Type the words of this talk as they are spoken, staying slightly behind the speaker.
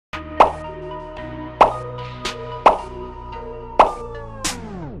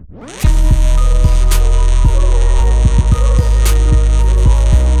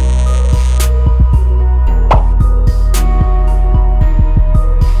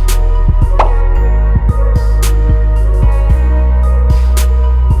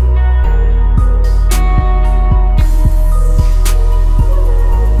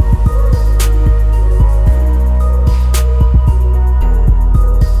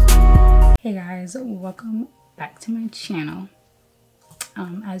Hey guys, welcome back to my channel.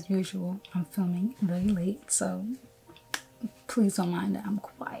 As usual, I'm filming very late, so please don't mind that I'm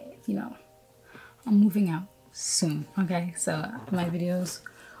quiet. You know, I'm moving out soon, okay? So my videos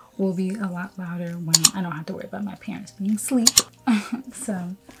will be a lot louder when I don't have to worry about my parents being asleep.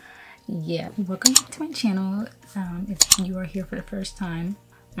 So yeah, welcome back to my channel. If you are here for the first time,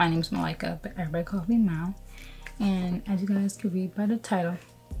 my name is Malika, but everybody calls me Mal. And as you guys can read by the title,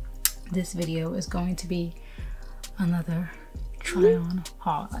 this video is going to be another try on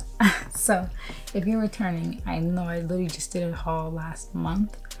haul. So if you're returning, I know I literally just did a haul last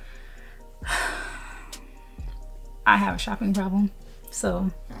month. I have a shopping problem, so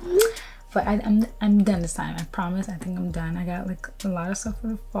but I'm done this time. I promise. I think I'm done. I got like a lot of stuff for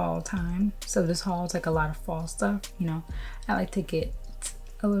the fall time, so this haul is like a lot of fall stuff. You know, I like to get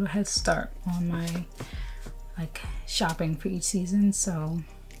a little head start on my like shopping for each season. So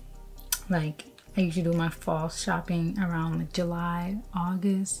like I usually do my fall shopping around like July,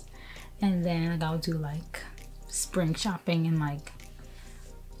 August, and then like I'll do like spring shopping in like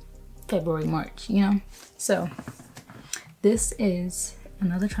February, March, you know? So this is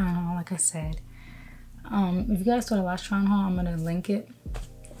another try on haul, like I said. If you guys saw the last try on haul, I'm gonna link it.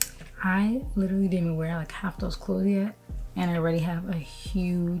 I literally didn't even wear like half those clothes yet, and I already have a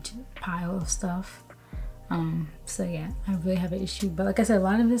huge pile of stuff. So yeah, I really have an issue, but like I said, a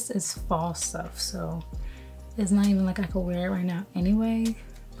lot of this is fall stuff, so it's not even like I could wear it right now anyway.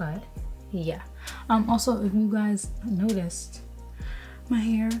 But yeah, also if you guys noticed, my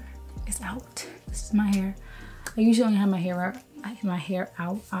hair is out. This is my hair. I usually only have my hair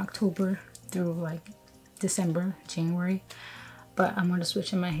out October through like December, January, but I'm gonna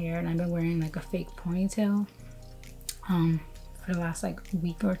switch in my hair, and I've been wearing like a fake ponytail for the last like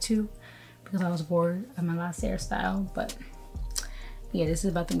week or two, because I was bored of my last hairstyle. But yeah, this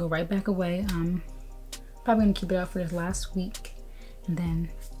is about to go right back away. Probably gonna keep it out for this last week, and then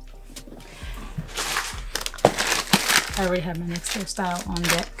I already have my next hairstyle on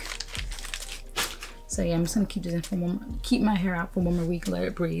deck. So yeah, I'm just gonna keep this in for keep my hair out for one more week, let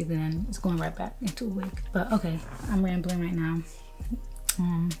it breathe, and then it's going right back into a wig. But okay, I'm rambling right now.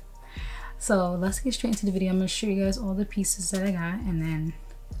 So let's get straight into the video. I'm gonna show you guys all the pieces that I got, and then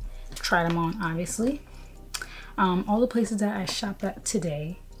try them on, obviously. All the places that I shopped at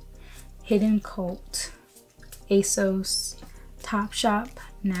today: Hidden Cult, ASOS, Topshop,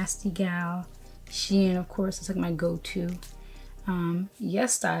 Nasty Gal, SheIn, of course, it's like my go-to.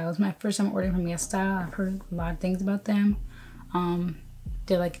 Yesstyle is my first time ordering from Yesstyle. I've heard a lot of things about them.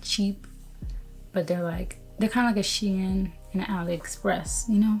 They're like cheap, but they're kind of like a SheIn and an AliExpress,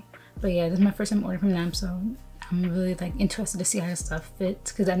 you know. But yeah, this is my first time ordering from them, so I'm really like interested to see how this stuff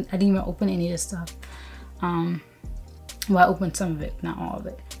fits, because I didn't even open any of this stuff. Well, I opened some of it, not all of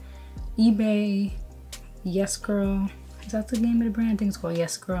it. eBay, Yes Girl, is that the name of the brand? I think it's called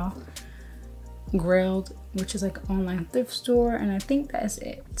Yes Girl. Grailed, which is like an online thrift store, and I think that's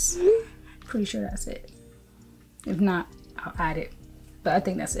it. Pretty sure that's it. If not, I'll add it, but I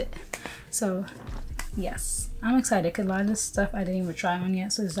think that's it. So yes, I'm excited because a lot of this stuff I didn't even try on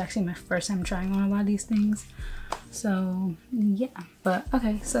yet, so this is actually my first time trying on a lot of these things. So yeah, but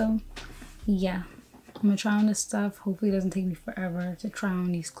okay, so yeah, I'm gonna try on this stuff. Hopefully it doesn't take me forever to try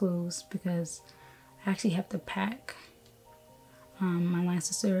on these clothes, because I actually have to pack. My line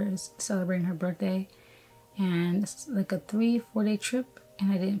sister is celebrating her birthday, and it's like a 3-4 day trip,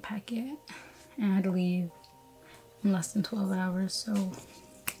 and I didn't pack yet, and I had to leave in less than 12 hours. So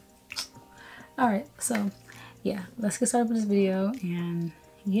all right, so yeah, let's get started with this video. And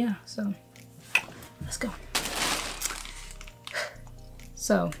yeah, so let's go.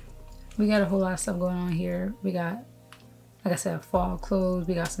 So we got a whole lot of stuff going on here. We got, like I said, fall clothes.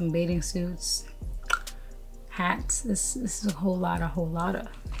 We got some bathing suits, hats. This is a whole lot of,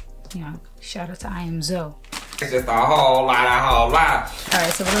 you know, shout out to I Am Zoe. It's just a whole lot. All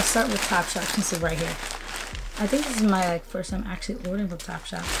right, so we're gonna start with Topshop, since it's right here. I think this is my like first time actually ordering from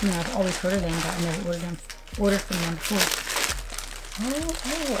Topshop. You know, I've always heard of them, but I never ordered from them before. Oh,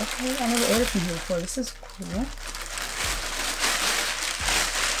 okay. I never ordered from here before. This is cool.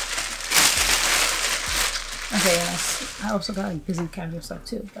 Okay, yes. I also got like busy casual stuff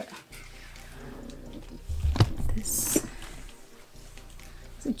too, but this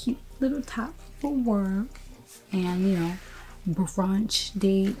is a cute little top for work, and you know, brunch,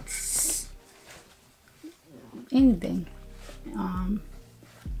 dates, anything.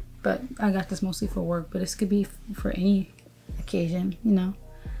 But I got this mostly for work, but this could be for any occasion, you know.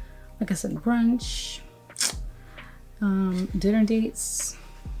 Like I said, brunch, dinner dates,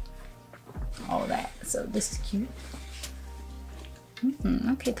 all that. So this is cute.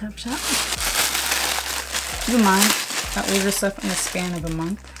 Okay, Topshop. Keep in mind, I ordered stuff in a span of a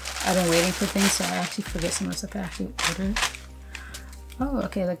month. I've been waiting for things, so I actually forget some of the stuff I actually ordered. Oh,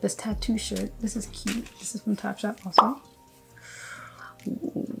 okay, like this tattoo shirt. This is cute. This is from Topshop also.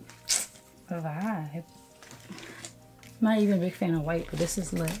 Ooh, a vibe. I'm not even a big fan of white, but this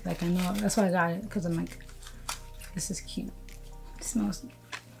is lit. Like, I know, that's why I got it, because I'm like, this is cute. It smells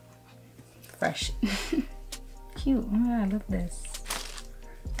fresh. Cute. Oh my god, I love this.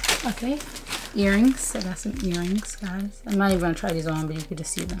 Okay, earrings. I got some earrings, guys. I'm not even gonna try these on, but you can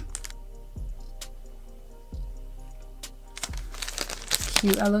just see them.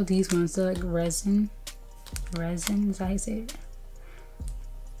 Cute. I love these ones. They're like resin. Resin, is that how you say it?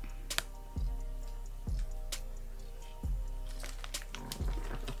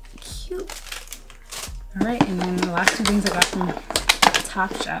 Cute. Alright, and then the last two things I got from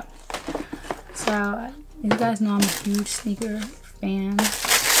Topshop. So, you guys know I'm a huge sneaker fan.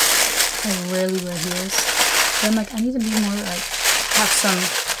 I rarely wear heels. But I'm like, I need to be more like, have some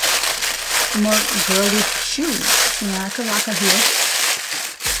more girly shoes. You know, I could rock a heel.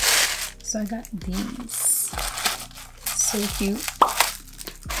 So I got these. So cute.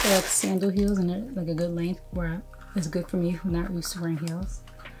 They're like sandal heels and they're like a good length where it's good for me who's not used to wearing heels.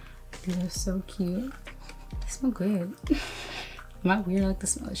 These are so cute. They smell good. Am I weird? I like the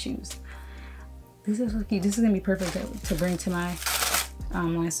smell of shoes. This is so cute. This is gonna be perfect to bring to my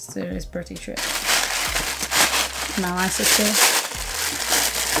line sister's birthday trip. My line sister,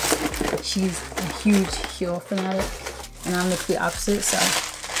 she's a huge heel fanatic, and I'm the complete opposite. So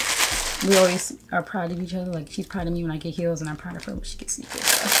we always are proud of each other. Like, she's proud of me when I get heels, and I'm proud of her when she gets sneakers.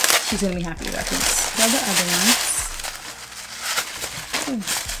 So she's gonna be happy about these. Those are the other ones.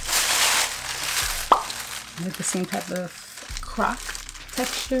 With the same type of croc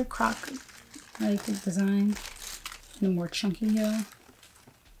texture, croc like the design, and a more chunky heel.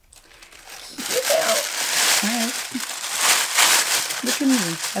 Alright. Look at me.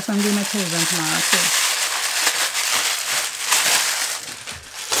 That's why I'm doing my toes on tomorrow too.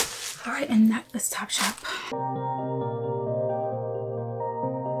 Alright, and that is Topshop.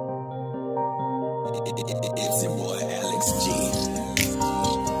 It's your boy Alex G.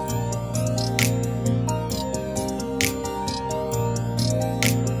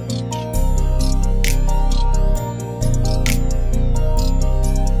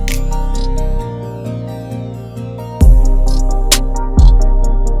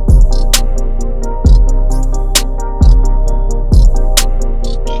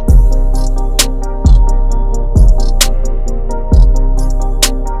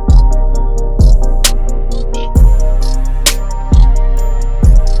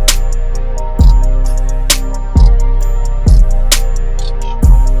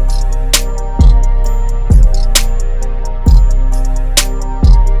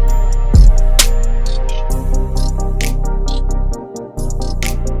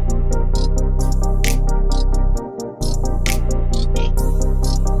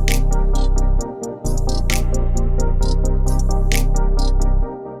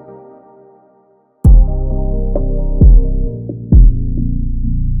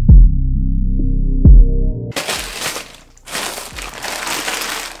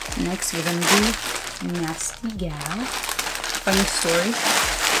 Next, we're gonna do Nasty Gal. Funny story.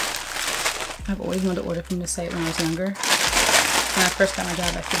 I've always wanted to order from this site when I was younger. When I first got my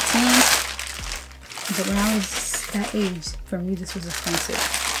job at 15. But when I was that age, for me, this was expensive.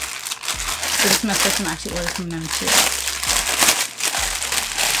 So this is my first time I actually ordered from them too.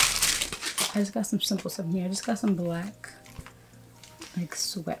 I just got some simple stuff here. I just got some black, like,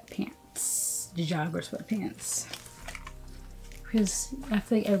 sweatpants. Jogger sweatpants. Because I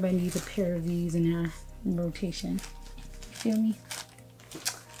feel like everybody needs a pair of these in their rotation. Feel me?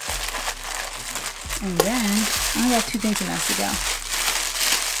 And then I only got two things from Nasty Gal.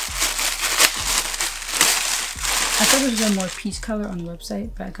 I thought it was a more peach color on the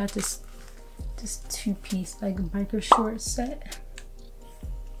website, but I got this two-piece like biker short set.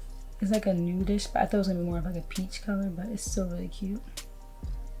 It's like a nudish, but I thought it was gonna be more of like a peach color, but it's still really cute.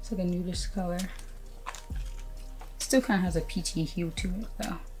 It's like a nudish color. Still kind of has a peachy hue to it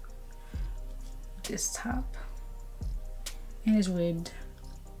though. This top, and it's ribbed.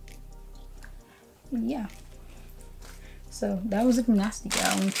 Yeah. So that was it from Nasty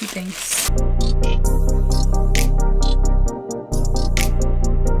Gal. Only two things.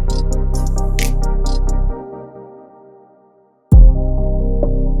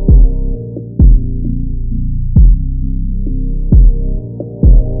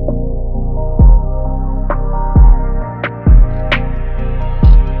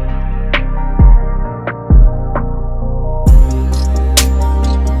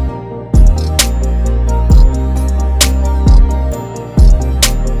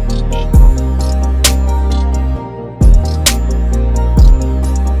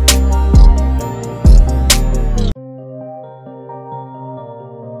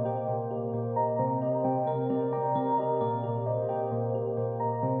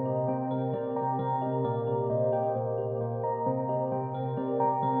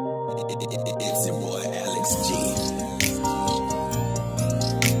 It's your boy Alex G.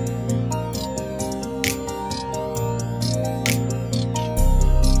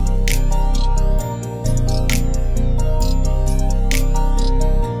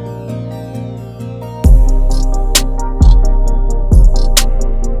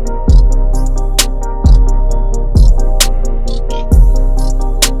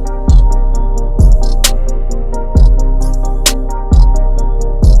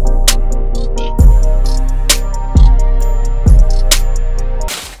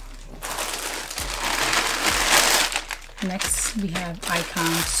 Next, we have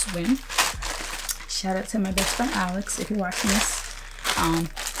Icon Swim. Shout out to my best friend Alex if you're watching this.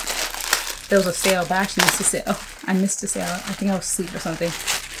 There was a sale, but I actually missed the sale. I missed the sale. I think I was asleep or something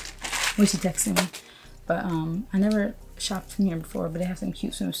when she texted me. But I never shopped from here before, but they have some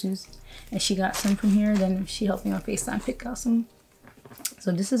cute swimsuits. And she got some from here. Then she helped me on FaceTime pick out some.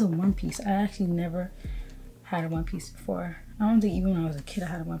 So this is a one piece. I actually never had a one piece before. I don't think even when I was a kid I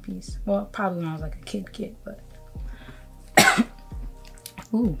had a one piece. Well, probably when I was like a kid, but.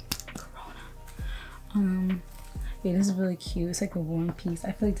 Ooh, Corona. Yeah, this is really cute. It's like a one piece.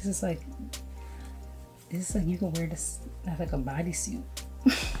 I feel like this is like you can wear this as like a bodysuit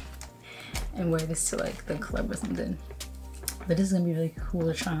and wear this to like the club or something. But this is gonna be really cool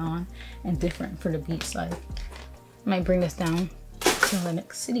to try on and different for the beach. Like, I might bring this down to the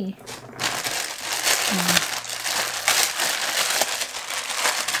next city.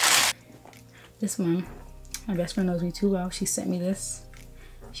 This one, my best friend knows me too well. She sent me this.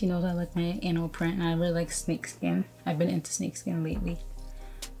 She knows I like my animal print and I really like snakeskin. I've been into snakeskin lately.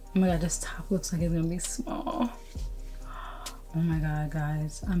 Oh my god, this top looks like it's gonna be small. Oh my god,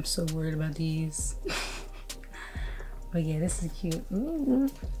 guys. I'm so worried about these. But yeah, this is cute. Ooh.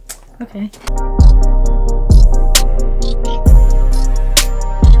 Okay.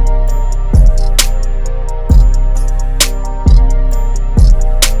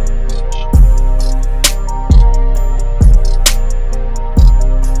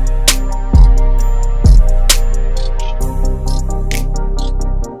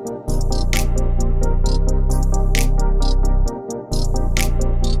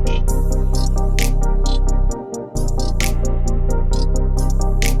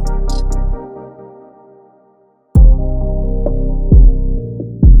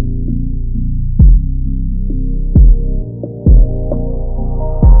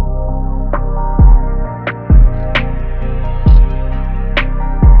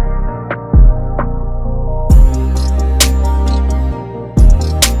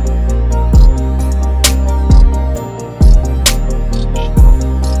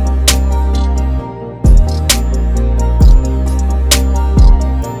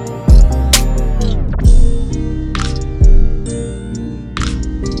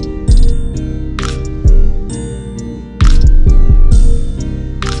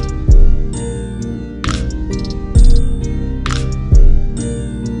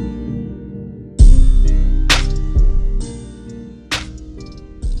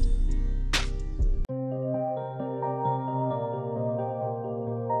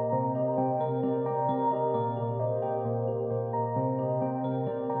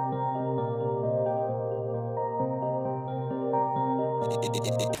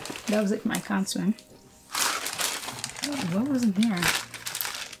 That was it for my Icon Swim. What was in here?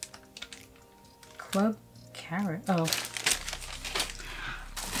 Club Carrot. Oh.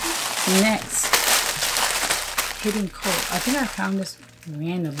 Next, Hidden Coat. I think I found this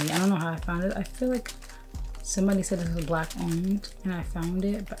randomly. I don't know how I found it. I feel like somebody said this was black owned and I found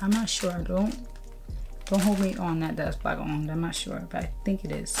it, but I'm not sure. Don't hold me on that that's black owned. I'm not sure, but I think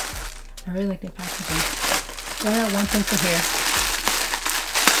it is. I really like their packaging. I got one thing for here.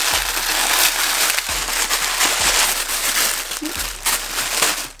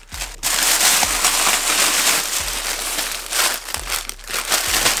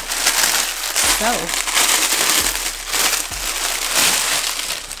 So,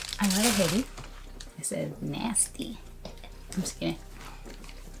 I got a hoodie. It says nasty. I'm just kidding.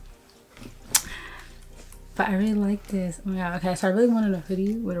 But I really like this. Oh my god. Okay, so I really wanted a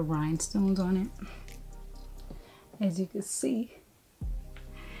hoodie with rhinestones on it. As you can see,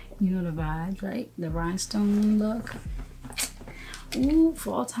 you know the vibes, right? The rhinestone look. Ooh,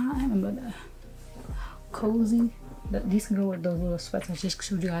 fall time. I'm gonna cozy. These can go with those little sweats I just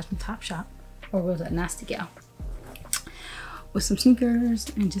showed you guys from Topshop. Or was it Nasty Gal? With some sneakers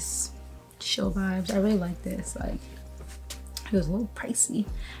and just chill vibes. I really like this. Like, it was a little pricey,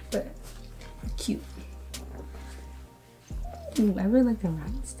 but cute. Ooh, I really like the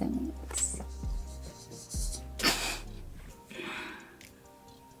rhinestones.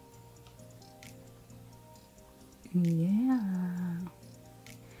 Yeah.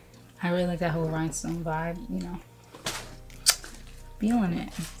 I really like that whole rhinestone vibe, you know. Feeling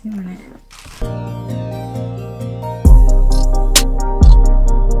it, feeling it.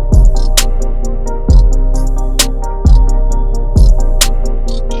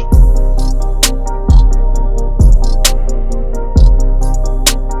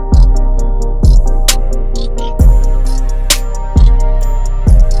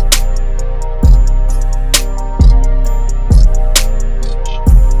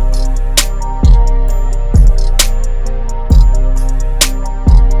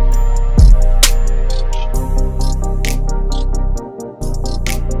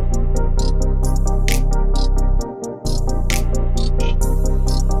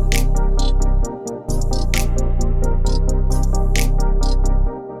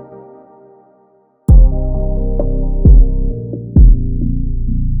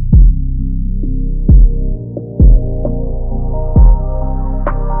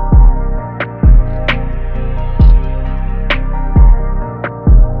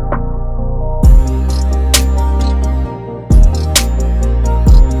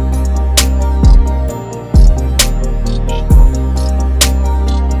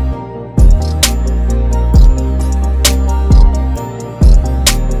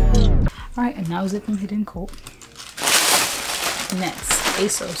 Alright, and that was it from Hidden Coat. Next,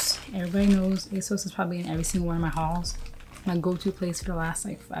 ASOS. Everybody knows ASOS is probably in every single one of my hauls. My go-to place for the last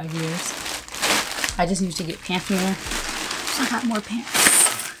like 5 years. I just used to get pants from there, so I got more pants.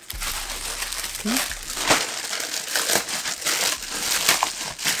 Okay.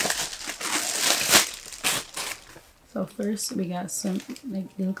 So first we got some,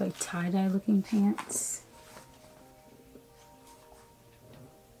 like, they look like tie-dye looking pants.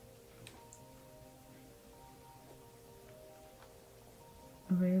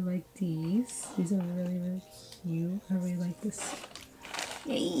 I really like these. These are really, really cute. I really like this.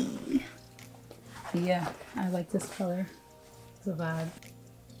 Yay! But yeah, I like this color. It's a vibe.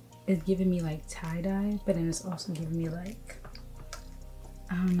 It's giving me like tie-dye, but then it's also giving me like,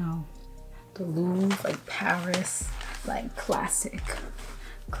 I don't know, the Louvre, like Paris, like classical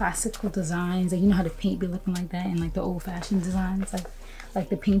designs. Like, you know how the paint be looking like that, and like the old-fashioned designs, like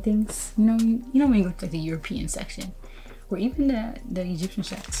the paintings. You know when you go to like the European section, or even the Egyptian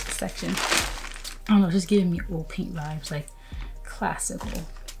section. I don't know, just giving me old paint vibes, like classical.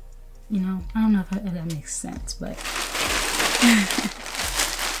 You know, I don't know if that makes sense, but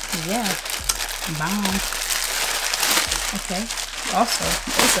yeah, bomb. Okay, also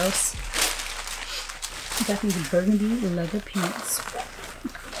ASOS. Got these burgundy leather pants.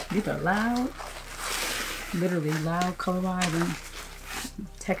 These are loud, literally loud color-wise and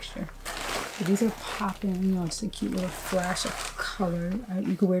texture. But these are popping, you know, just a cute little flash of color.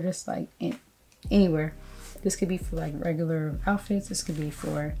 You could wear this like anywhere. This could be for like regular outfits. This could be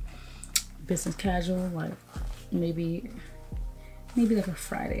for business casual, like maybe like a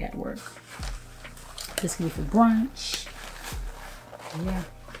Friday at work. This could be for brunch. Yeah,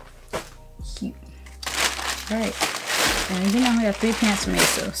 cute. All right, and then I only got 3 pants from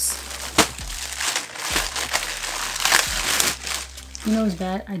ASOS. You know what's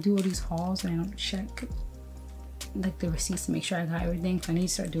bad? I do all these hauls and I don't check like the receipts to make sure I got everything. So I need to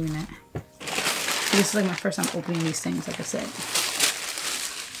start doing that. This is like my first time opening these things, like I said.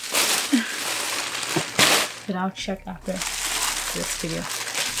 But I'll check after this video.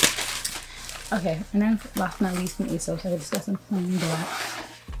 Okay, and then last but not least from ASOS, I just got some plain black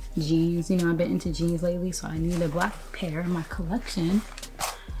jeans. You know, I've been into jeans lately, so I need a black pair in my collection.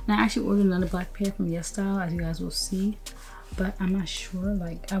 And I actually ordered another black pair from Yesstyle, as you guys will see. But I'm not sure,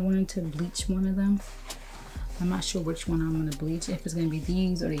 like I wanted to bleach one of them. I'm not sure which one I'm gonna bleach, if it's gonna be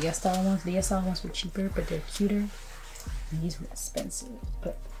these or the Yesstyle ones. The Yesstyle ones were cheaper, but they're cuter. And these were expensive,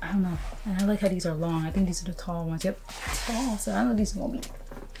 but I don't know. And I like how these are long. I think these are the tall ones. Yep, tall, so I know these are gonna be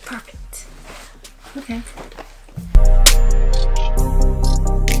perfect. Okay.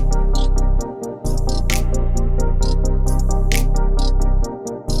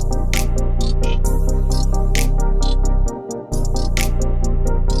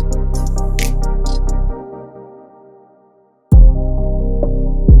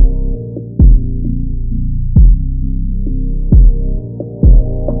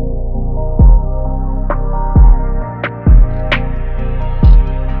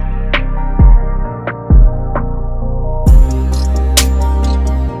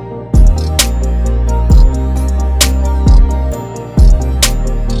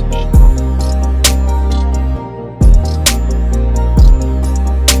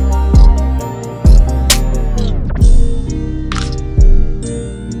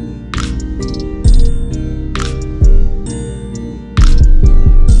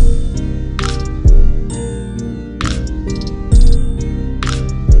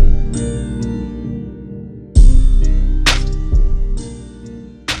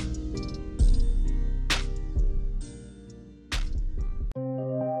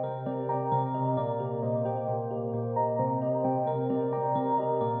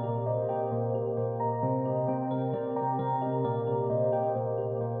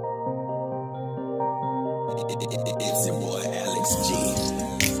 It's your boy Alex G.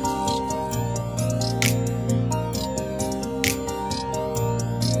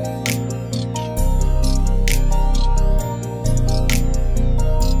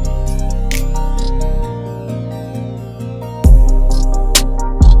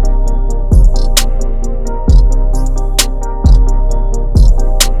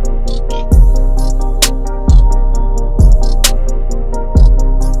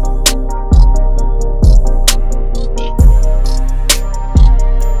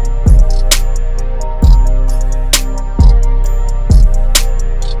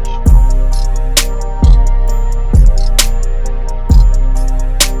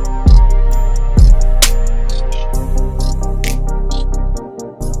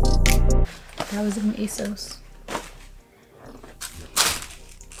 That was from ASOS.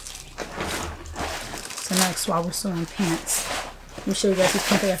 So next, while we're still on pants, let me show you guys these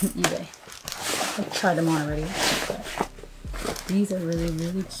pants I got from eBay. I've tried them already, but these are really,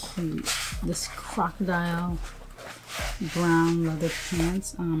 really cute. This crocodile brown leather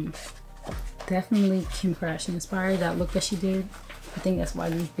pants. Definitely Kim Kardashian inspired. That look that she did, I think that's why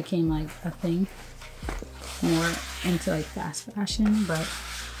these became like a thing. More into like fast fashion, but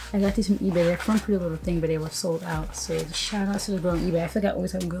I got these from eBay. They're from Pretty Little Thing, but they were sold out. So shout out to the girl on eBay. I feel like I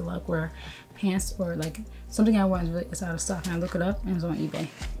always have good luck where pants or like something I want is out of stock and I look it up and it's on eBay.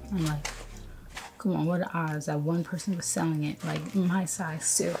 I'm like, come on, what are the odds that one person was selling it like my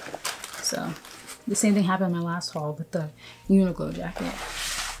size too? So the same thing happened in my last haul with the Uniqlo jacket.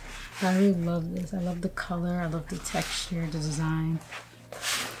 I really love this. I love the color. I love the texture, the design.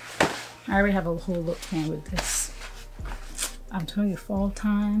 I already have a whole look planned with this. I'm telling you, fall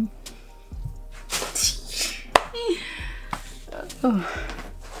time. Oh.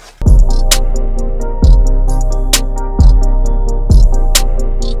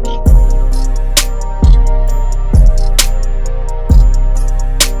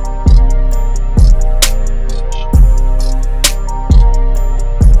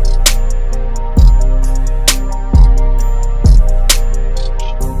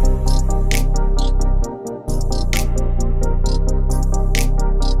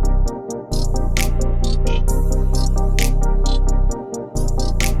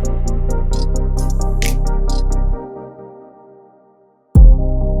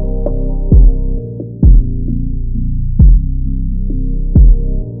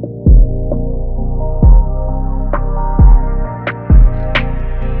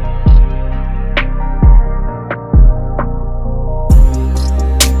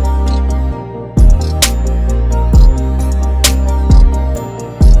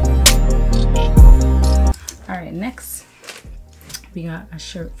 Next, we got a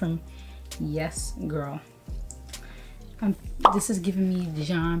shirt from Yes Girl. This is giving me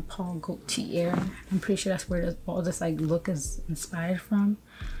Jean Paul Gaultier. I'm pretty sure that's where all this like look is inspired from.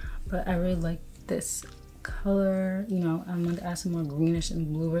 But I really like this color. You know, I'm going to add some more greenish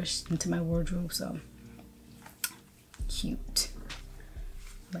and bluish into my wardrobe. So cute,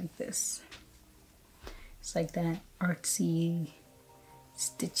 like this. It's like that artsy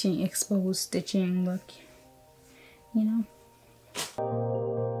stitching, exposed stitching look. You know,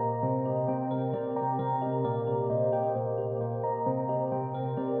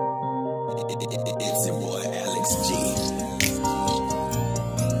 it's your boy Alex G.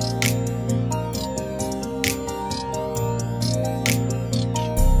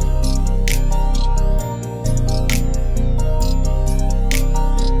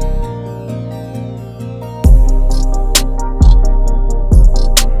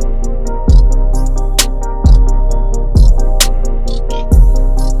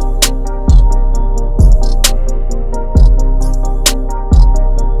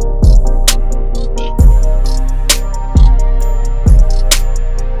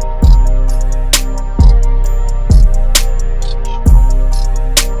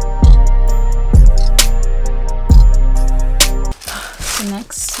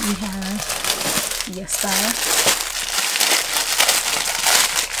 Next we have Yesstyle.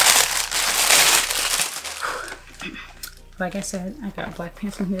 Like I said, I got black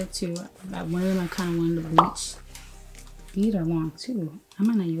pants from here too. I one of them I kind of wanted to bleach. These are long too. I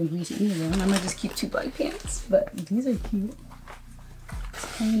might not even bleach either of them. I might just keep two black pants, but these are cute. It's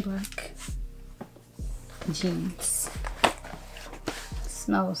plain black jeans. It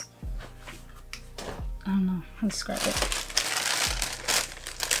smells, I don't know how to describe it.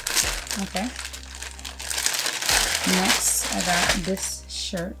 Okay. Next, I got this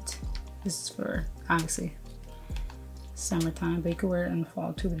shirt. This is for, obviously, summertime, but you could wear it in the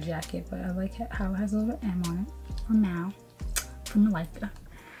fall too with a jacket, but I like how it has a little M on it. From Now, from Malika.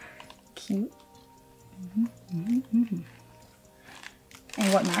 Cute.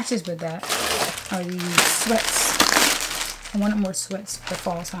 And what matches with that are these sweats. I wanted more sweats for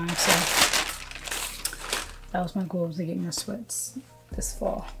fall time, so that was my goal, to get more sweats this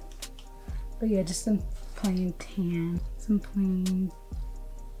fall. But yeah, just some plain tan, some plain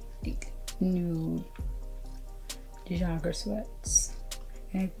like nude jogger sweats.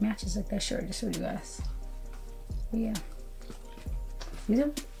 And it matches like that shirt I just showed you guys. But yeah, these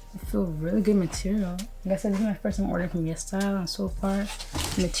are, feel really good material. Like I said, this is my first time ordering from Yesstyle, and so far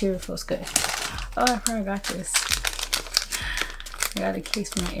the material feels good. Oh, I probably got this. I got a case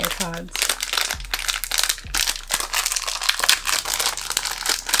for my AirPods.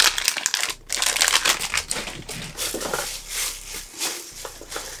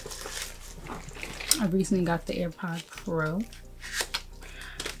 I recently got the AirPod Pro,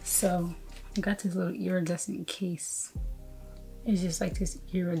 so I got this little iridescent case. It's just like this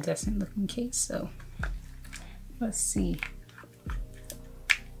iridescent looking case, so let's see.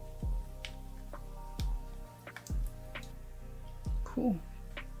 Cool.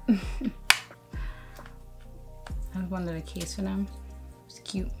 I wanted a case for them. It's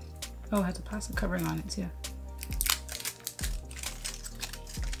cute. Oh, it has a plastic covering on it too.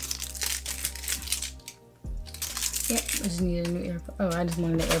 Yep, I just needed a new AirPod. Oh, I just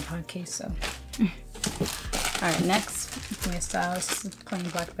wanted an AirPod case, so. Alright, next, my style. This is a plain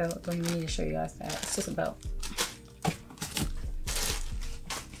black belt. Don't even need to show you guys that. It's just a belt.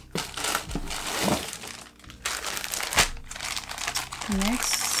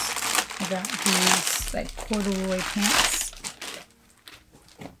 Next, I got these like corduroy pants.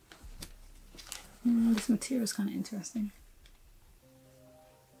 This material is kind of interesting.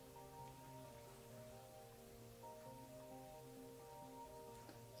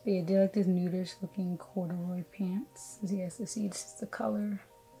 But yeah, they're like this nudish looking corduroy pants. As you guys can see, this is the color.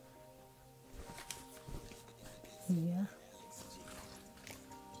 Yeah.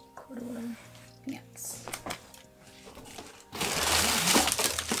 Corduroy pants.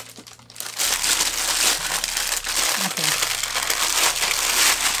 Okay.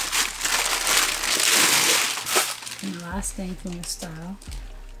 And the last thing from the style,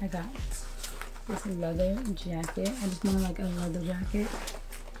 I got this leather jacket. I just wanted like a leather jacket.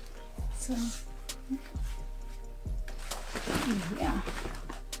 So, yeah.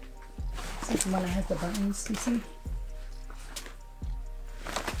 This is the one that has the buttons, you see?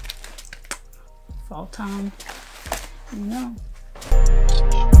 Fall time, you know.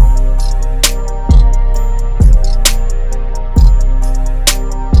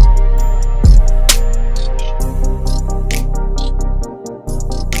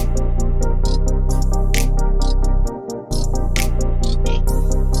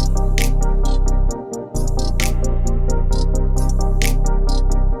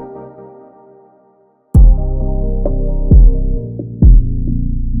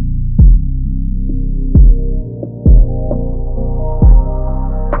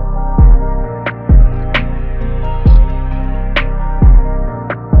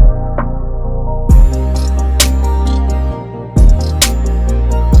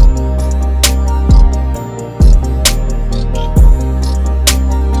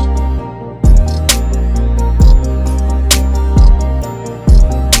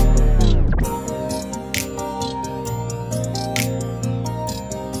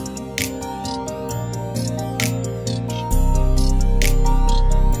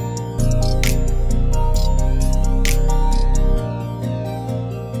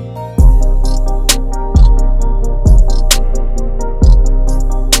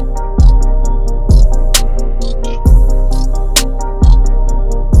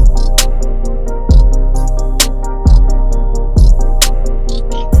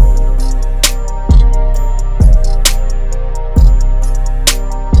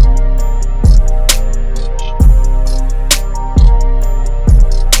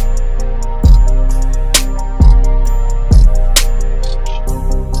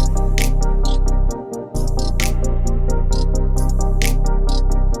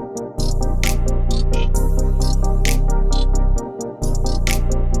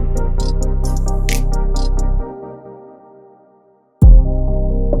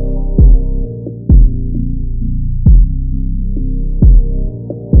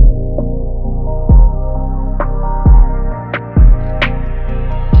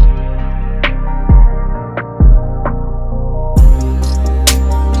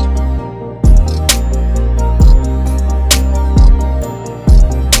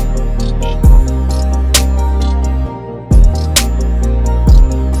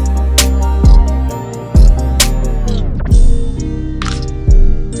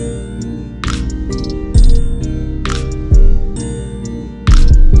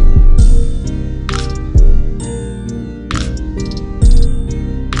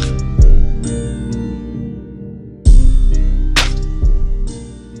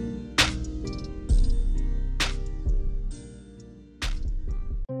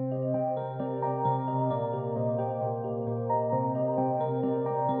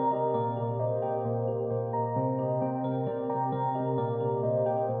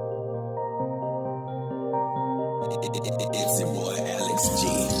 It's your boy Alex G.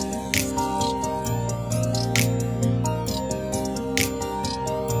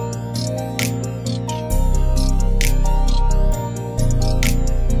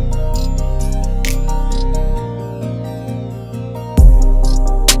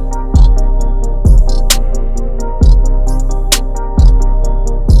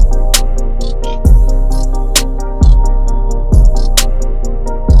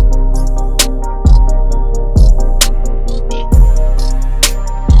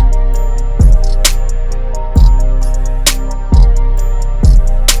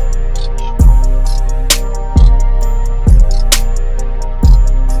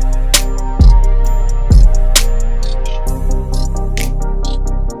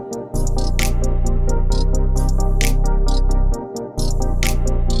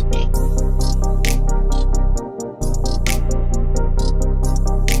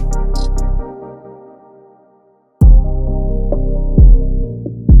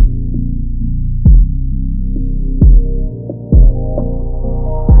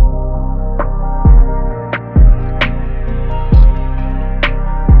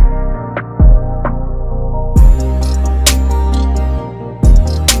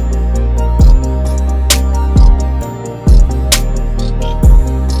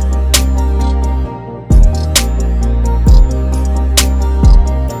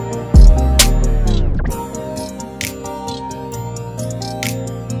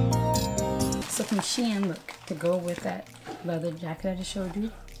 From SheIn, look, to go with that leather jacket I just showed you,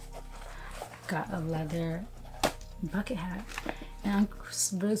 got a leather bucket hat. And I'm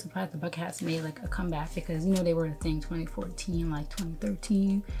really surprised the bucket hats made like a comeback, because you know they were a thing 2014, like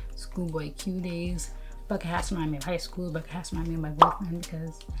 2013, schoolboy Q days. Bucket hats remind me of high school. Bucket hats remind me of my boyfriend,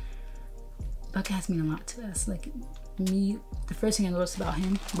 because bucket hats mean a lot to us. Like me, the first thing I noticed about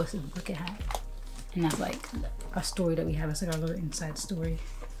him was his bucket hat, and that's like a story that we have. It's like our little inside story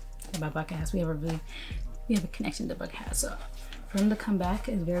about bucket hats. We have a connection to bucket hats. So for him to come back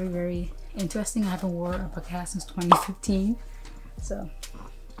is very, very interesting. I haven't worn a bucket hat since 2015. So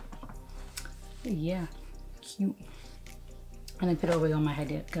yeah, cute. And I put it away on my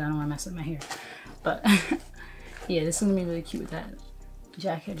head yet because I don't want to mess up my hair. But yeah, this is gonna be really cute with that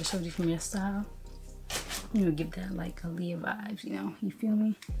jacket I just showed you from Yesstyle. You know, give that like Aaliyah vibes, you know, you feel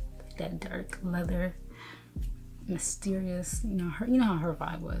me? Like that dark leather, mysterious, you know how her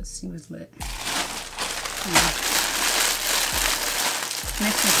vibe was. She was lit.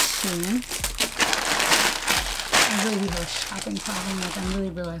 Next is SheIn. I really have a shopping problem. Like, I'm really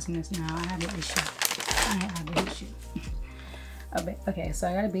realizing this now. I have an issue. Okay, so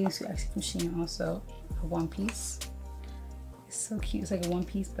I got a bathing suit actually from SheIn, also a one piece. It's so cute. It's like a one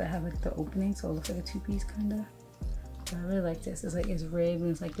piece, but I have like the opening, so it looks like a two piece kinda. But I really like this. It's like, it's red and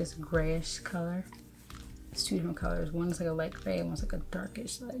it's like this grayish color. It's two different colors. One's like a light gray and one's like a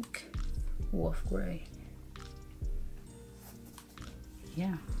darkish, like wolf gray.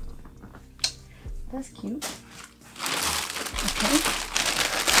 Yeah, that's cute. Okay.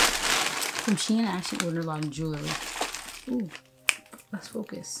 From SheIn, I actually ordered a lot of jewelry. Ooh, let's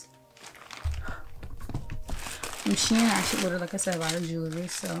focus. From SheIn, I actually ordered, like I said, a lot of jewelry.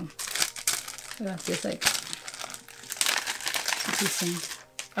 So I got this like these things.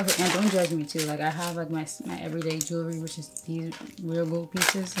 Okay, and don't judge me too. Like, I have like my everyday jewelry, which is these real gold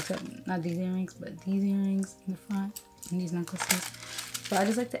pieces, except not these earrings, but these earrings in the front and these necklaces. But I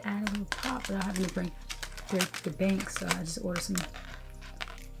just like to add a little pop without having to break the bank. So I just ordered some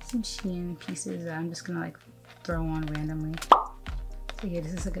SheIn pieces that I'm just gonna like throw on randomly. So yeah,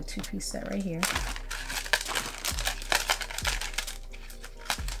 this is like a two-piece set right here.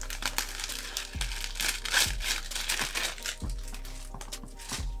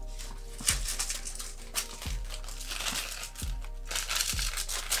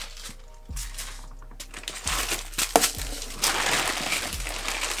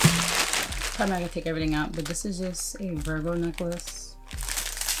 I'm not gonna take everything out, but this is just a Virgo necklace.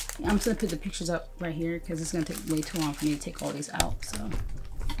 I'm just gonna put the pictures up right here because it's gonna take way too long for me to take all these out. So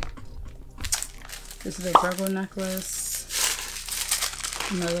this is a Virgo necklace,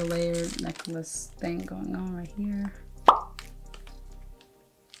 another layered necklace thing going on right here.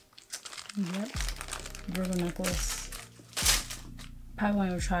 Yep, Virgo necklace. Probably won't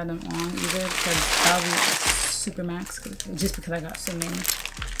even try them on either because that'll be super max, just because I got so many.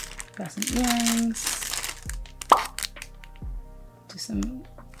 Got some earrings, just some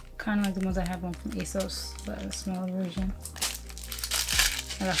kind of like the ones I have on from ASOS, but a smaller version.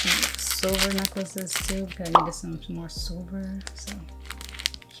 I got some silver necklaces too because I needed some more silver, so you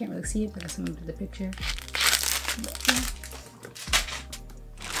can't really see it because I'm gonna put the picture. But, yeah.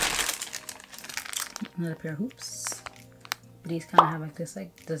 Another pair of hoops. But these kind of have like this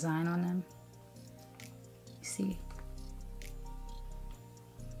like design on them. You see?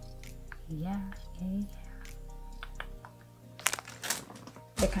 Yeah.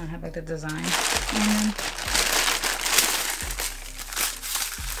 They kind of have like the design on them.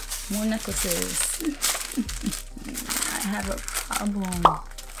 More necklaces. I have a problem.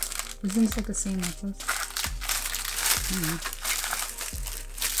 Isn't this like the same necklace?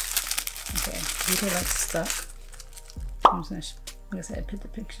 Okay, these are like stuck. I'm just gonna, like I said, put the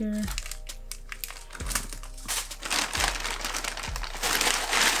picture.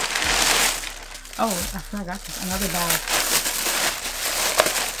 Oh, I forgot this. Another bag.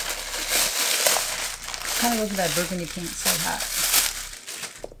 Kind of looks like burgundy paint, so hot.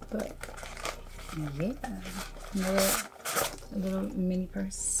 But yeah, a little mini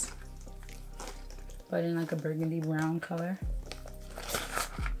purse, but in like a burgundy brown color.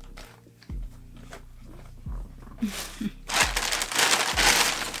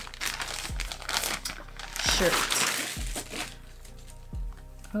 Shirt.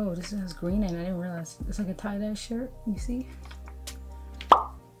 Oh, this has green in it. I didn't realize. It's like a tie-dye shirt. You see?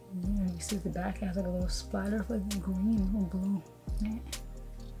 Yeah, you see the back. It has like a little splatter of like green or blue. Yeah.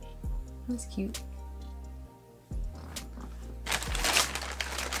 That's cute.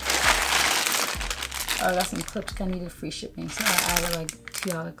 Oh, I got some clips. I needed free shipping, so I added like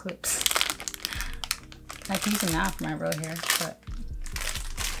 $2 clips. I can use them now for my real hair, but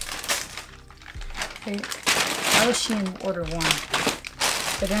okay. I was SheIn order one,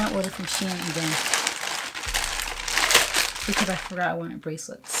 but then I ordered from SheIn again because I forgot I wanted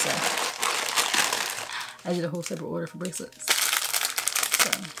bracelets, so I did a whole separate order for bracelets. So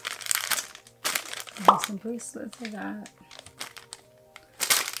I got some bracelets. I got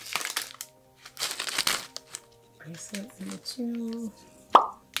bracelets number 2.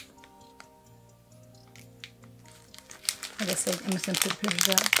 Like I said, I'm just gonna put pictures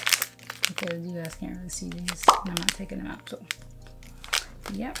up because you guys can't really see these. And I'm not taking them out, so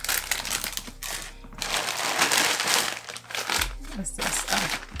yep. What's this? Oh,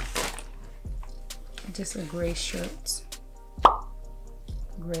 just a gray shirt,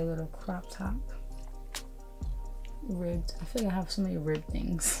 gray little crop top, ribbed. I feel like I have so many ribbed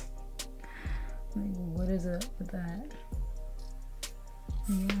things. Like, what is it with that?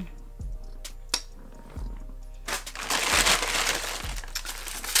 Yeah.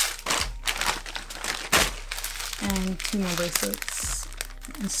 And 2 more bracelets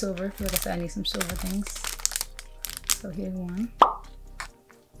in silver. Like I said, I need some silver things. So here's one.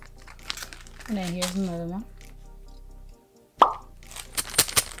 And then here's another one.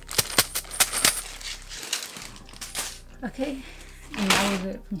 Okay. And that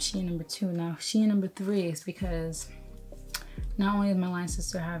was it from SheIn number 2. Now SheIn number 3 is because not only is my line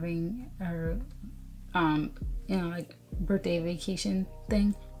sister having her you know, like birthday vacation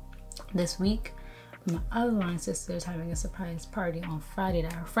thing this week, my other line sister is having a surprise party on Friday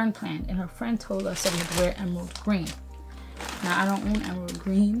that her friend planned, and her friend told us that we had to wear emerald green. Now I don't own emerald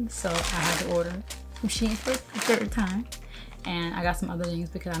green, so I had to order from SheIn for the 3rd time. And I got some other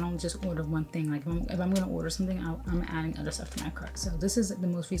things because I don't just order one thing. Like if I'm gonna order something, I'm adding other stuff to my cart. So this is the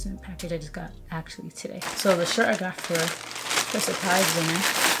most recent package I just got actually today. So the shirt I got for her surprise dinner,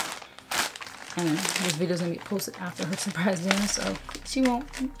 and this video is gonna be posted after her surprise dinner, so she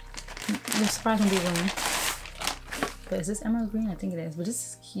won't. The surprise won't be ruined. But is this emerald green? I think it is. But this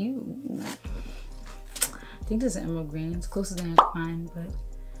is cute. I think this is emerald green. It's closest than I can find, but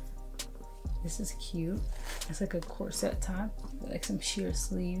this is cute. It's like a corset top with like some sheer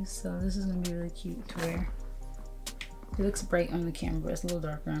sleeves. So this is gonna be really cute to wear. It looks bright on the camera, but it's a little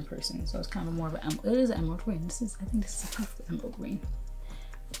darker in person. So it's kind of more of an emerald. It is an emerald green. I think this is a perfect emerald green.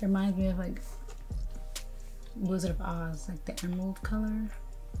 It reminds me of like Wizard of Oz, like the emerald color,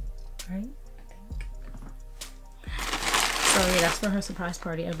 right? I think. So yeah, that's for her surprise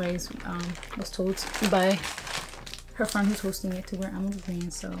party. Everybody's was told by her friend who's hosting it to wear emerald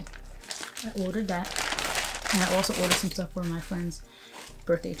green. So I ordered that, and I also ordered some stuff for my friend's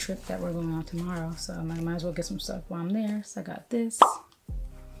birthday trip that we're going on tomorrow. So I might as well get some stuff while I'm there. So I got this.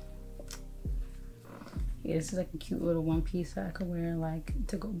 Yeah, this is like a cute little one piece that I could wear like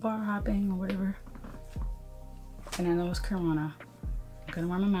to go bar hopping or whatever. And I know it's Corona. I'm gonna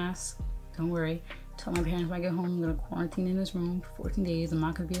wear my mask. Don't worry. Tell my parents when I get home I'm gonna quarantine in this room for 14 days. I'm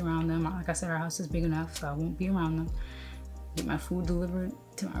not gonna be around them. Like I said, our house is big enough, so I won't be around them. Get my food delivered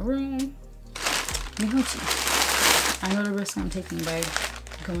to my room. Gucci. I know the risk I'm taking by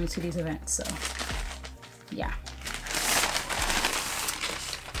going to these events, so yeah.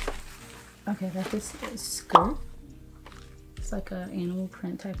 Okay, I got this skirt. It's like an animal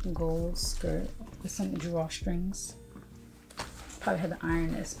print type of gold skirt with some drawstrings. Probably had to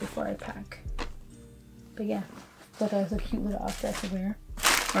iron this before I pack. But yeah, thought that was a cute little outfit to wear.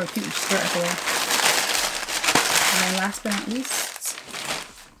 Or a cute skirt to wear. And then last but not least,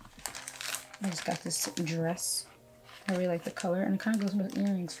 I just got this dress. I really like the color, and it kind of goes with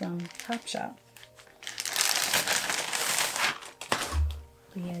earrings from Topshop.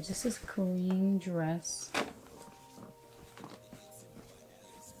 But yeah, just this cream dress.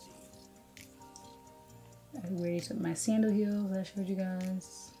 I wear these with my sandal heels that I showed you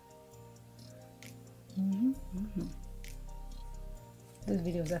guys. This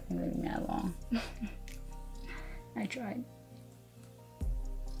video is definitely gonna be mad long. I tried.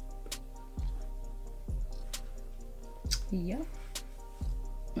 Yep.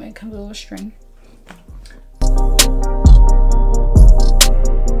 It comes with a little string.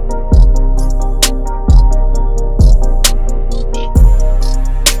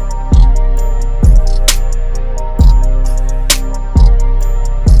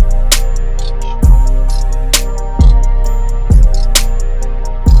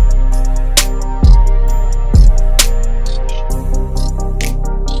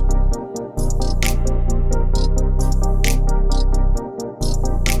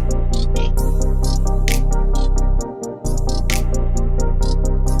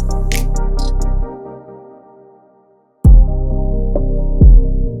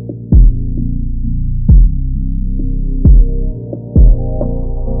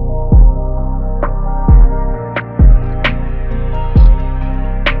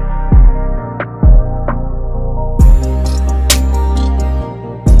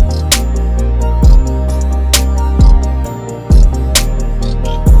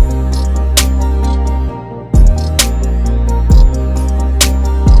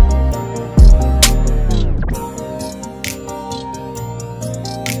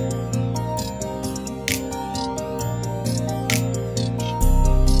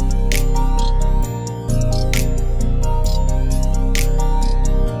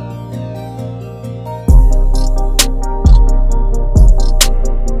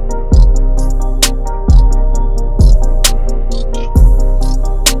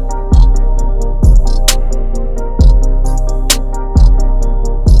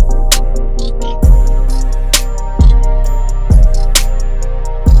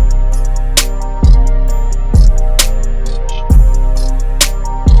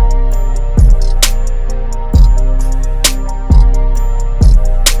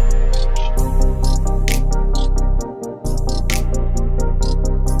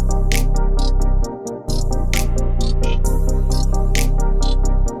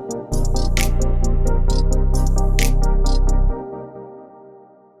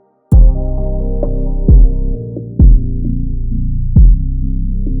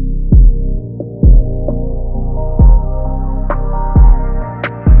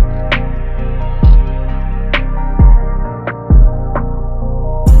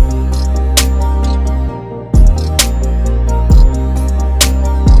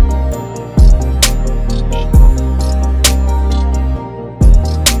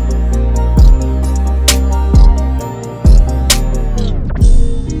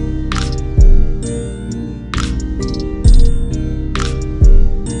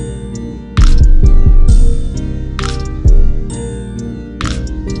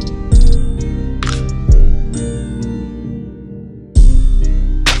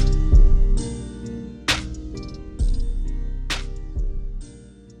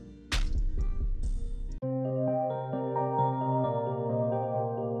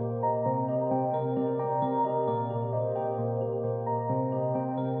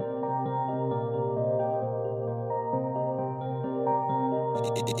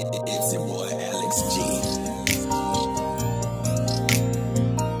 It's your boy Alex G.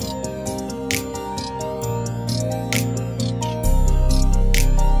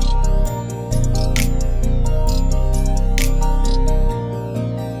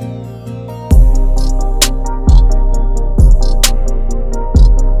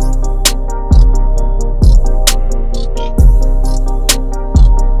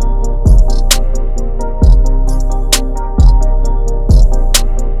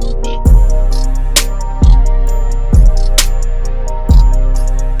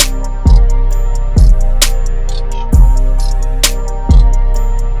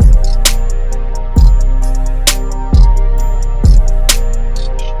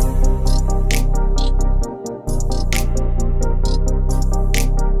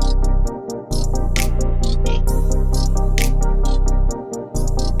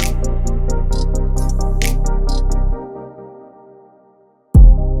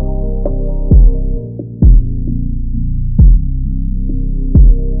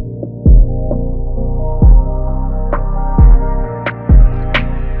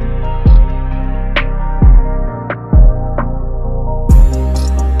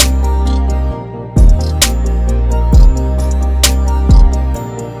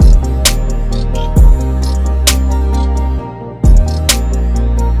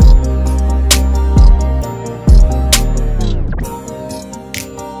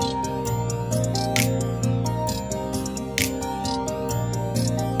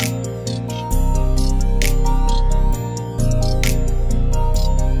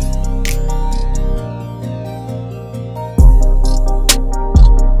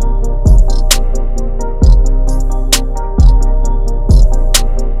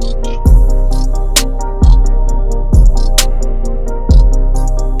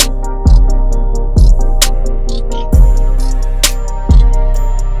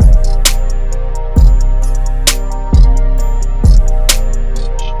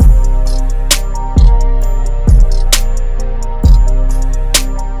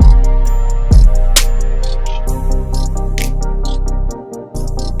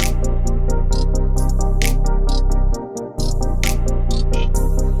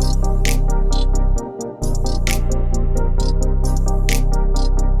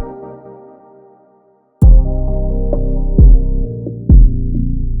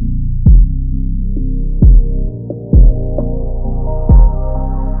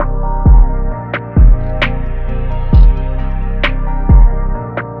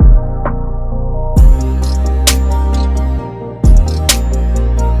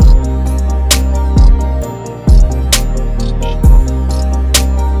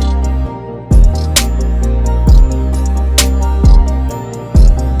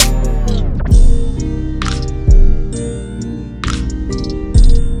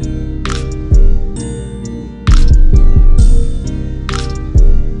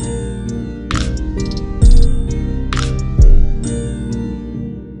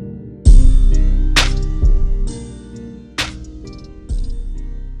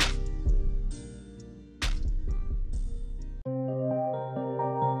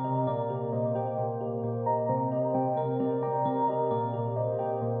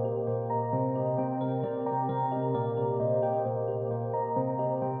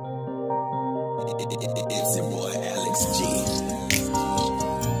 It's your boy Alex G.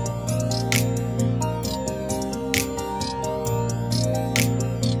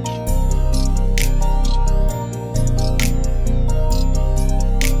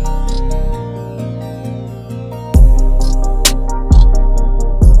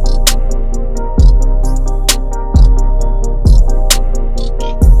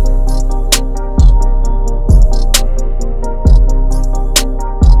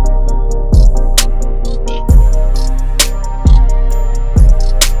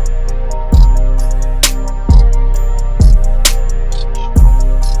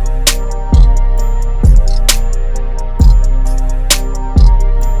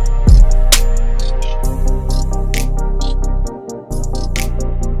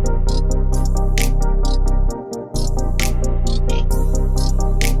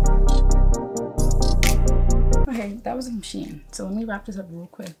 That was from SheIn. So let me wrap this up real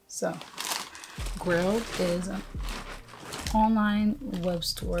quick. So Grailed is an online web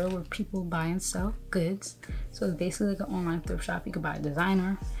store where people buy and sell goods. So it's basically like an online thrift shop. You could buy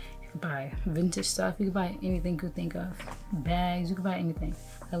designer, you could buy vintage stuff, you could buy anything you could think of. Bags, you could buy anything.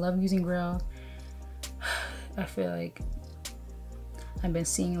 I love using Grailed. I feel like I've been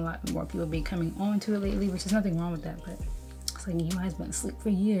seeing a lot more people be coming on to it lately, which is nothing wrong with that, but it's like you guys been asleep for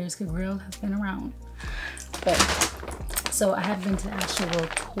years because Grailed has been around. But so I have been to the actual world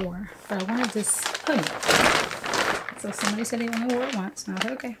tour, but I wanted this hoodie. So somebody said they only wore it once, and I was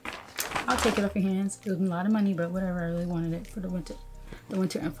like, okay, I'll take it off your hands. It was a lot of money, but whatever. I really wanted it for the winter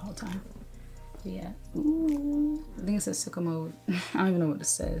and fall time. But yeah, ooh, I think it says sickle mode. I don't even know what it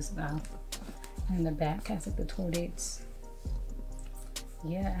says. And the back has like the tour dates.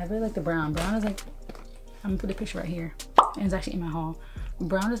 Yeah, I really like the brown. Brown is like, I'm gonna put a picture right here, and it's actually in my haul.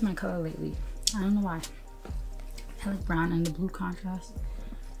 Brown is my color lately. I don't know why. I like brown and the blue contrast.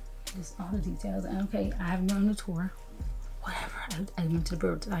 Just all the details. And okay, I haven't been on the tour. Whatever. I went to the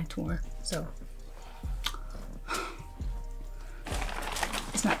Bird's Eye tour, so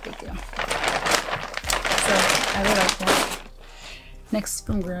it's not a big deal. So I really like that. Next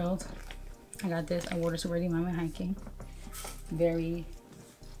from Grailed, I got this. I wore this already when I went hiking. Very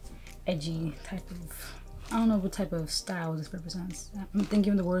edgy type of, I don't know what type of style this represents. I'm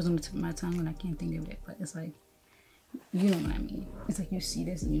thinking of the words on the tip of my tongue and I can't think of it, but it's like, you know what I mean. It's like you see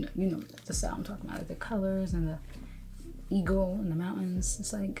this and you know the style I'm talking about, like the colors and the eagle and the mountains.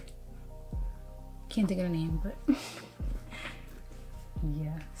 It's like, can't think of the name, but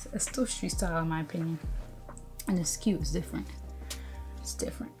yeah, it's still street style in my opinion, and it's cute. It's different. It's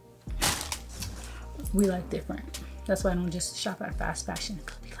different. We like different. That's why I don't just shop at fast fashion,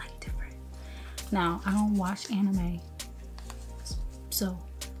 because we like different. Now, I don't watch anime, so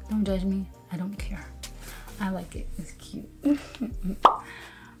don't judge me. I don't care. I like it. It's cute.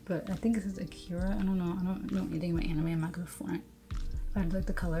 But I think this is Akira. I don't know. I don't know anything about anime. I'm not good front. I like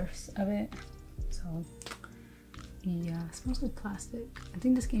the colors of it. So yeah, it smells like plastic. I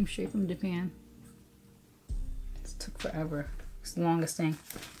think this came straight from Japan. It took forever. It's the longest thing.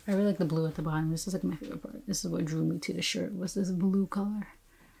 I really like the blue at the bottom. This is like my favorite part. This is what drew me to the shirt. Was this blue color?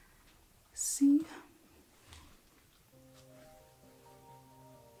 See?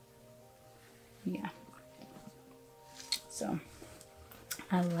 Yeah. So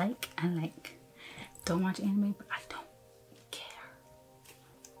I like. Don't watch anime, but I don't care.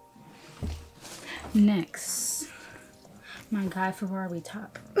 Next, my Guy Ferrari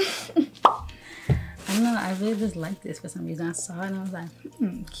top. I don't know, I really just like this for some reason. I saw it and I was like,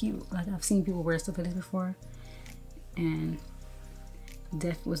 cute. Like I've seen people wear stuff like this before, and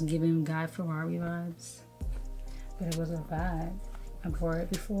Def was giving Guy Ferrari vibes, but it was a vibe. I wore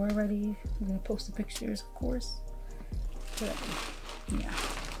it before already. I'm gonna post the pictures, of course. But yeah.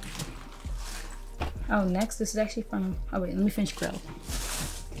 Oh, next, this is actually from, oh wait, let me finish Grailed.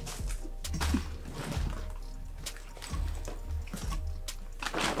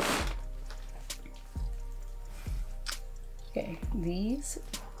 Okay, these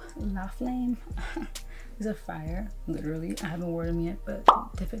La Flame, these are fire, literally. I haven't worn them yet, but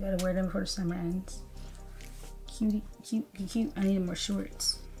definitely gotta wear them before the summer ends. Cute, cute, cute. I needed more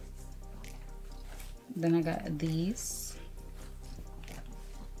shorts. Then I got these.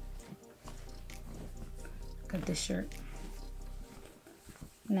 Got this shirt.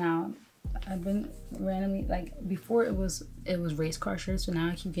 Now, I've been randomly, like before it was race car shirts, but now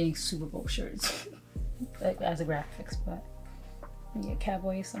I keep getting Super Bowl shirts. Like as a graphics, but yeah,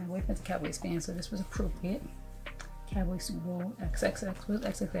 Cowboys. My boyfriend's a Cowboys fan, so this was appropriate. Cowboy Super Bowl XXX was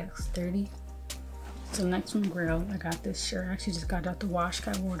XXX 30. So next from Grailed, I got this shirt. I actually just got out the wash,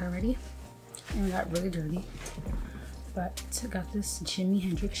 got wore it already, and it got really dirty. But I got this Jimi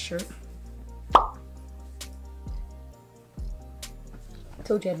Hendrix shirt.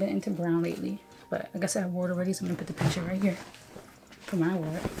 told you I've been into brown lately, but I guess I wore it already, so I'm gonna put the picture right here for my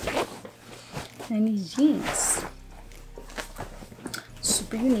word. And these jeans,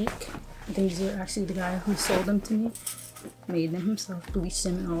 super unique. These are actually the guy who sold them to me, made them himself, bleached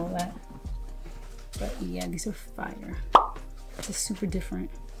them and all that. But yeah, these are fire. It's just super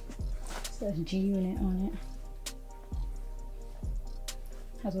different. It says G-Unit on it.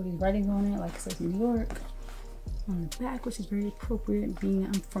 Has all these writing on it, like it says New York on the back, which is very appropriate being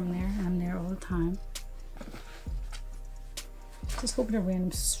that I'm from there and I'm there all the time. Just hoping to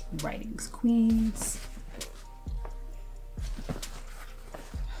random writings. Queens,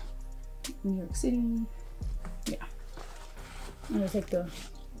 New York City. Yeah. I'm gonna take the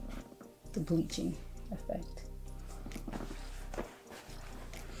bleaching effect.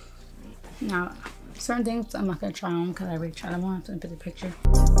 Now, certain things I'm not gonna try on because I already tried them on, so I'm gonna put the picture.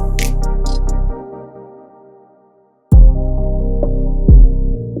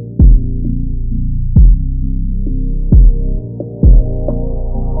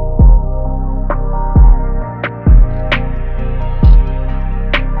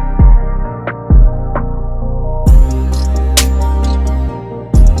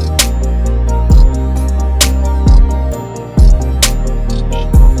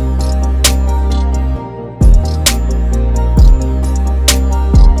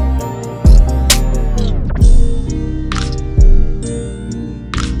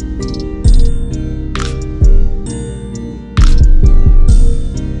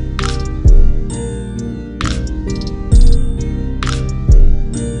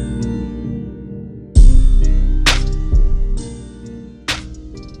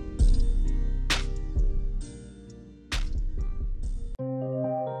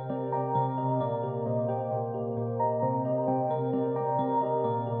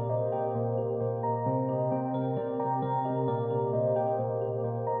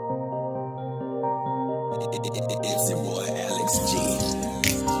 It's your boy Alex G.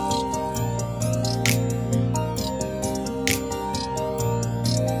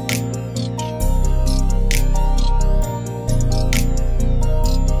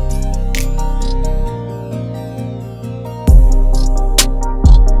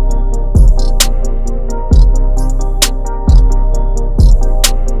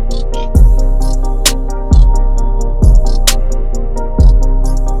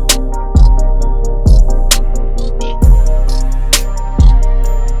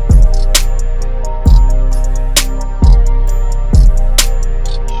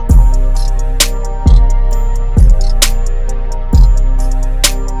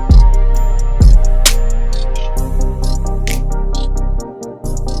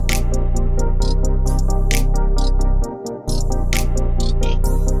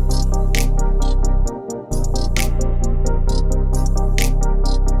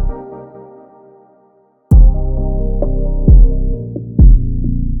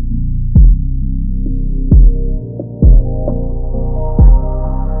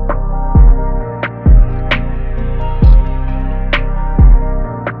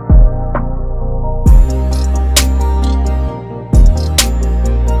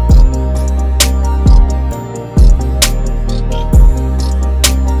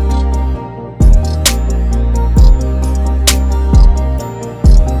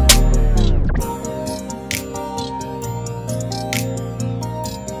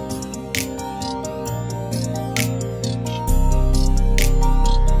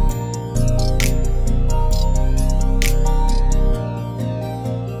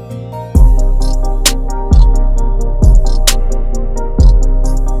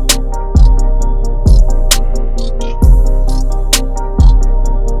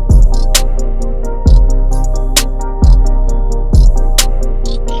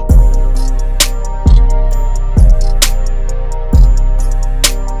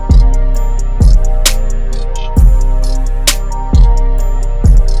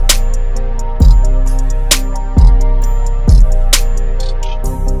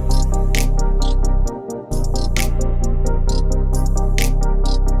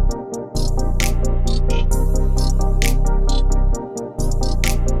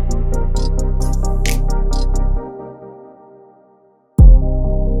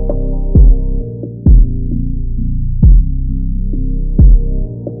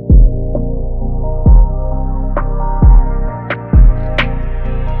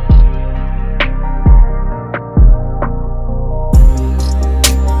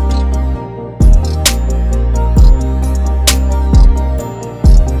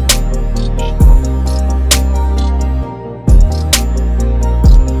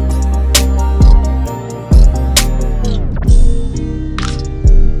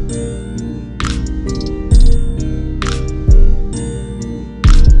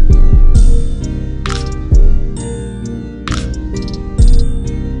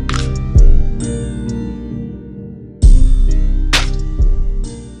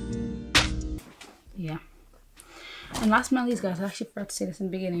 And last but not least, guys, I actually forgot to say this in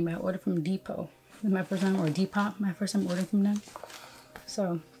the beginning, but I ordered from Depot. This is my first time, or Depop, my first time ordering from them.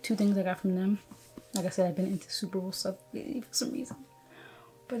 So 2 things I got from them. Like I said, I've been into Super Bowl stuff lately for some reason.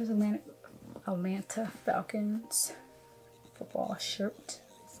 But it's Atlanta Falcons football shirt.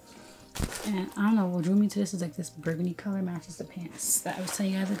 And I don't know, what drew me to this is like this burgundy color matches the pants that I was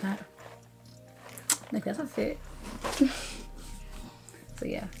telling you guys I got. Like, that's a fit. So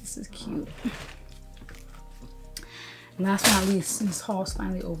yeah, this is cute. And last but not least, this haul is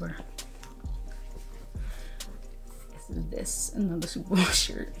finally over. This another Super Bowl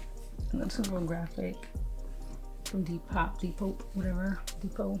shirt, another Super Bowl graphic from Depot, whatever,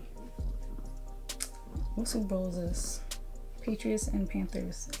 Depot. What Super Bowl is this? Patriots and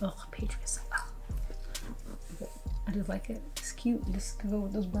Panthers. Ugh, Patriots. Ugh. But I just like it. It's cute. This could go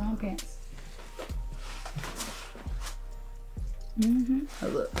with those brown pants. Oh,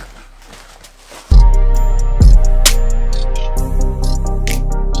 look.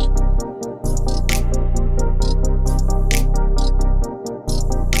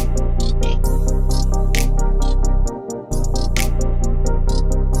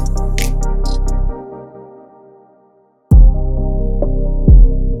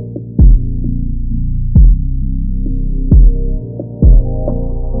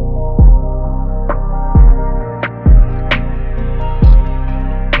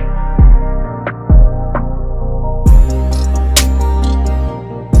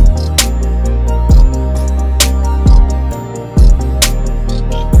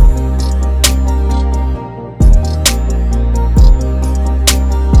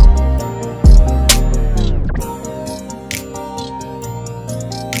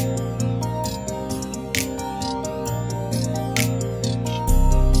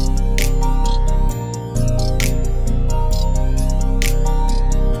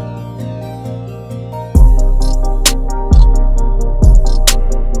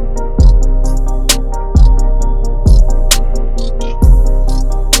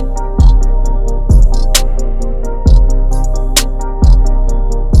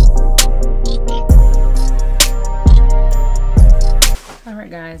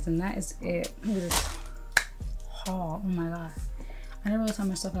 Guys, and that is it. Look at this haul. Oh my god, I didn't realize how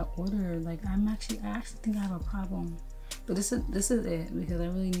much stuff I ordered. Like, I actually think I have a problem, but this is it, because I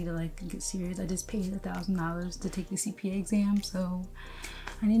really need to like get serious. I just paid $1,000 to take the CPA exam, so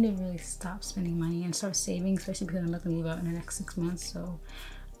I need to really stop spending money and start saving, especially because I'm not gonna move out in the next 6 months. So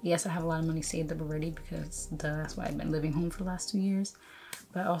yes, I have a lot of money saved up already, because that's why I've been living home for the last 2 years.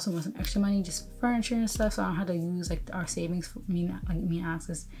 But I also want some extra money just for furniture and stuff, so I don't have to use like our savings for me and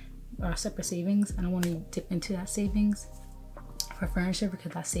ASOS, our separate savings. I don't want to dip into that savings for furniture,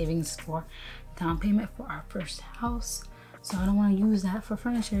 because that savings is for down payment for our first house. So I don't want to use that for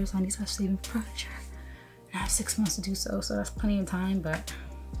furniture, so I need to start saving for furniture. And I have 6 months to do so, so that's plenty of time. But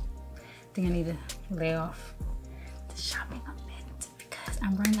I think I need to lay off the shopping a bit, because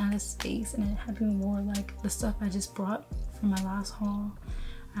I'm running out of space, and it had been more like the stuff I just brought from my last haul.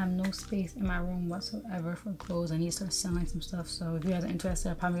 I have no space in my room whatsoever for clothes. I need to start selling some stuff. So if you guys are interested,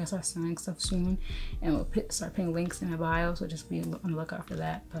 I'm probably gonna start selling stuff soon, and we'll start putting links in my bio, so just be on the lookout for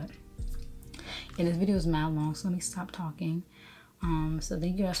that. But yeah, this video is mad long, so let me stop talking. So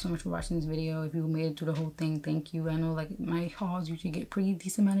thank you guys so much for watching this video. If you made it through the whole thing, thank you. I know like my hauls usually get pretty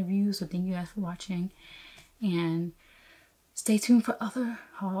decent amount of views, so thank you guys for watching, and stay tuned for other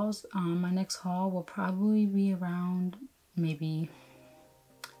hauls. My next haul will probably be around maybe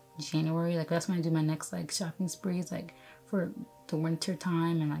January. Like, that's when I do my next like shopping sprees, like for the winter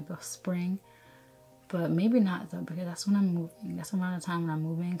time and like the spring. But maybe not though, because that's when I'm moving. That's around the time when I'm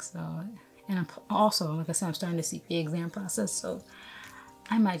moving. So, and I'm also, like I said, I'm starting the CPA exam process, so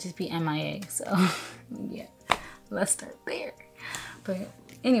I might just be MIA. So yeah, let's start there. But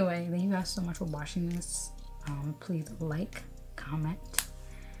anyway, thank you guys so much for watching this. Please like, comment,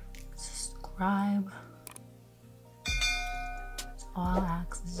 subscribe. That's all I'll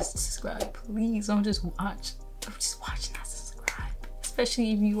ask is just subscribe. Please don't just watch. Don't just watch, not subscribe.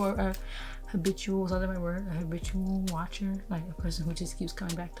 Especially if you are a habitual, is that my word? A habitual watcher, like a person who just keeps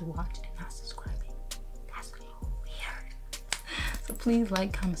coming back to watch and not subscribing. That's weird. So please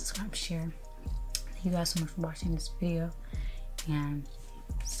like, comment, subscribe, share. Thank you guys so much for watching this video, and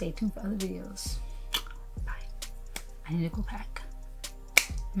stay tuned for other videos. Bye. I need to go pack.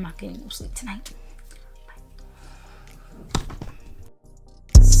 I'm not getting no sleep tonight.